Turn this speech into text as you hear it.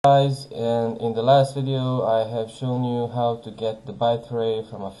Guys, and in the last video I have shown you how to get the byte array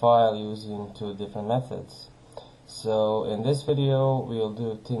from a file using two different methods. So in this video we'll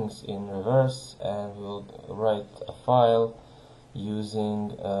do things in reverse and we'll write a file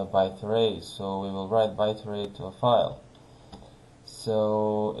using a byte array. So we will write byte array to a file.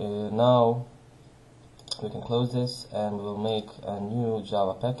 So now we can close this and we'll make a new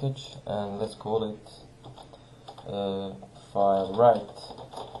Java package, and let's call it file write,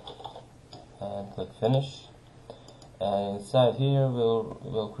 and click finish. And inside here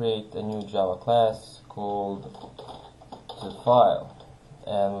we'll create a new Java class called toFile,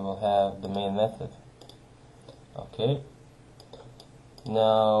 and we will have the main method. Okay,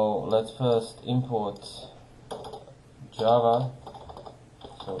 now let's first import Java.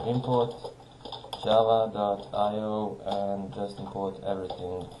 So import java.io and just import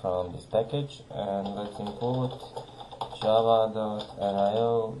everything from this package, and let's import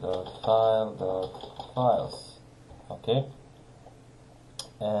java.nio.file.files. Okay,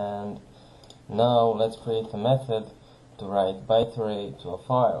 and now let's create a method to write byte array to a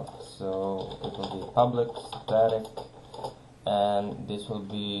file. So it will be public static, and this will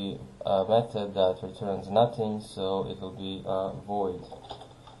be a method that returns nothing, so it will be a void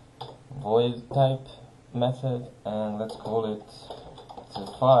type method, and let's call it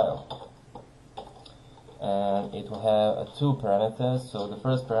toFile. And it will have two parameters. So the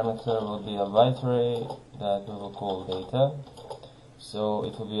first parameter will be a byte array that we will call data. So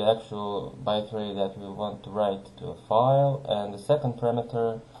it will be actual byte array that we want to write to a file, and the second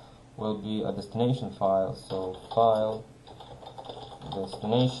parameter will be a destination file. So file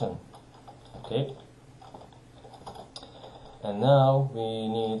destination. Okay. And now we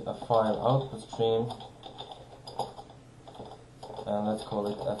need a file output stream, and let's call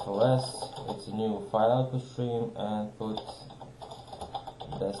it FOS. It's a new file output stream, and put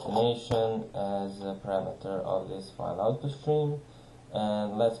destination as a parameter of this file output stream.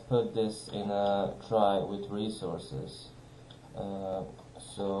 And let's put this in a try with resources.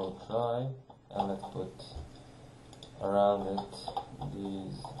 So try, and let's put around it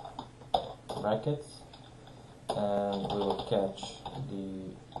these brackets, and we will catch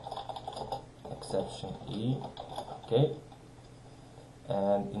the exception E. Okay,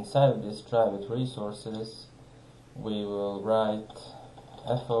 and inside of this try with resources we will write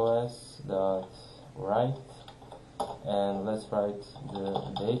FOS.write, and let's write the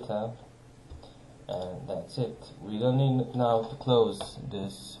data, and that's it. We don't need now to close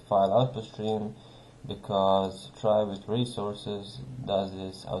this file output stream because try with resources does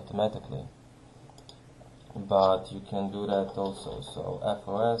this automatically, but you can do that also. So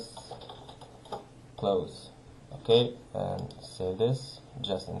FOS close. Okay, and save this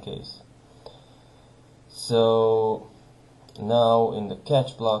just in case. So now in the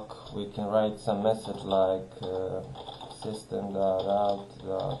catch block we can write some message like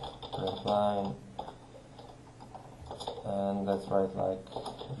system.out.println, and let's write like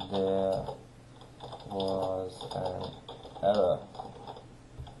there was an error.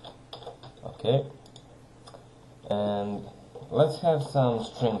 Okay, and let's have some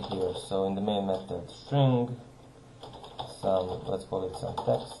string here. So in the main method string, let's call it some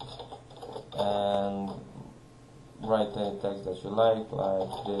text, and write any text that you like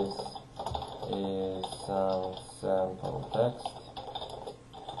this is some sample text.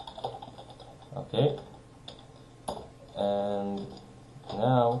 Okay, and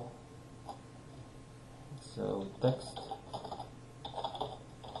now so text,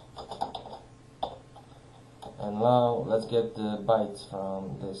 and now let's get the bytes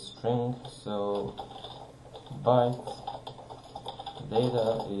from this string. So byte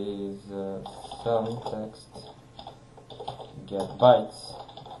data is some text get bytes.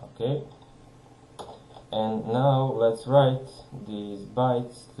 Okay, and now let's write these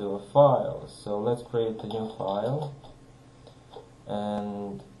bytes to a file. So let's create a new file,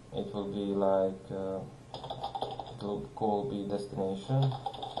 and it will be like it will call be destination,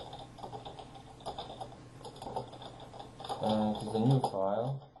 and it is a new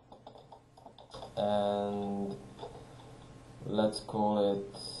file, and let's call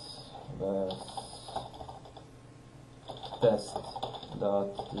it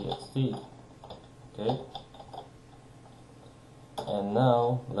test.txt. Okay, and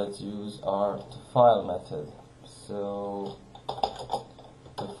now let's use our toFile method. So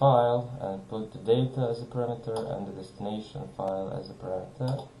toFile, and put the data as a parameter and the destination file as a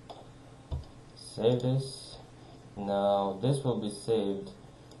parameter. Save this. Now this will be saved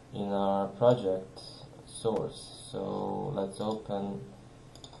in our project source. So let's open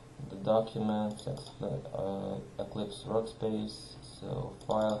the documents, Eclipse workspace. so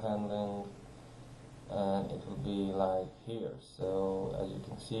file handling, and it will be like here. So as you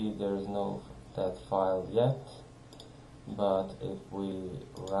can see, there is no that file yet, but if we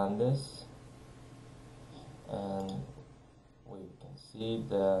run this, and we can see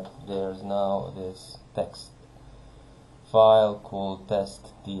that there's now this text file called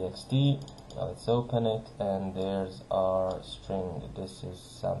test.txt. Now let's open it, and there's our string. This is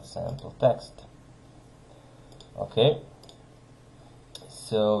some sample text. Okay,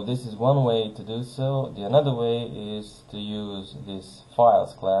 so this is one way to do so. The another way is to use this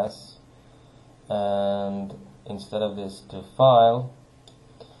files class, and instead of this to file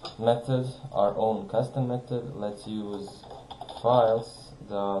method, our own custom method, let's use files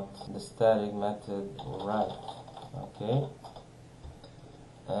dot the static method write. Okay,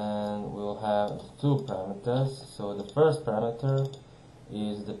 and we'll have two parameters. So the first parameter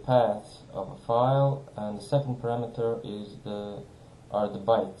is the path of a file, and the second parameter is are the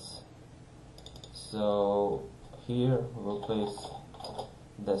bytes. So here we'll place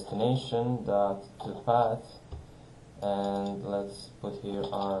destination dot to path, and let's put here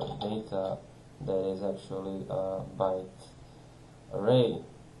our data that is actually a byte array.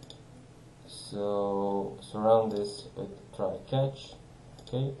 So surround this with try catch.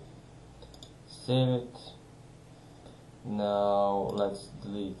 Okay, save it. Now let's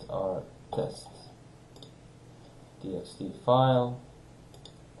delete our test.txt file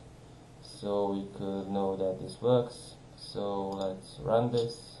so we could know that this works. So let's run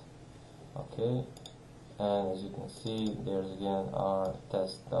this. Okay, and as you can see, there's again our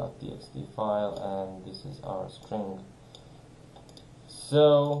test.txt file, and this is our string.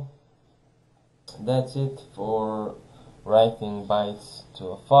 So that's it for writing bytes to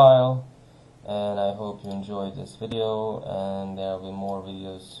a file, and I hope you enjoyed this video, and there will be more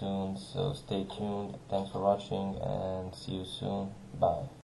videos soon, so stay tuned. Thanks for watching, and see you soon. Bye.